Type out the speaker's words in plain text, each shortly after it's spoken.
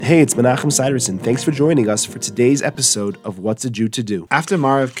Hey, it's Menachem Siderson. Thanks for joining us for today's episode of What's a Jew to Do. After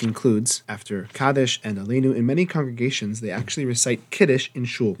Marav concludes, after Kaddish and Aleinu, in many congregations, they actually recite Kiddush in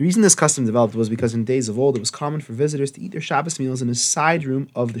Shul. The reason this custom developed was because in days of old, it was common for visitors to eat their Shabbos meals in a side room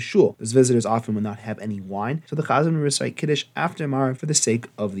of the Shul. Those visitors often would not have any wine, so the Chazan would recite Kiddush after Marav for the sake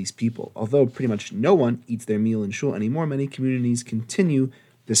of these people. Although pretty much no one eats their meal in Shul anymore, many communities continue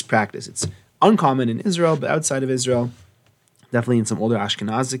this practice. It's uncommon in Israel, but outside of Israel, definitely in some older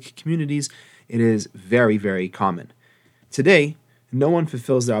Ashkenazic communities, it is very, very common. Today, no one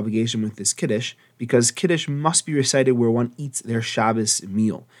fulfills their obligation with this Kiddush because Kiddush must be recited where one eats their Shabbos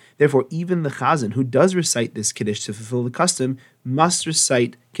meal. Therefore, even the Chazan who does recite this Kiddush to fulfill the custom must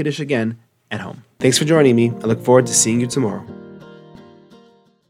recite Kiddush again at home. Thanks for joining me. I look forward to seeing you tomorrow.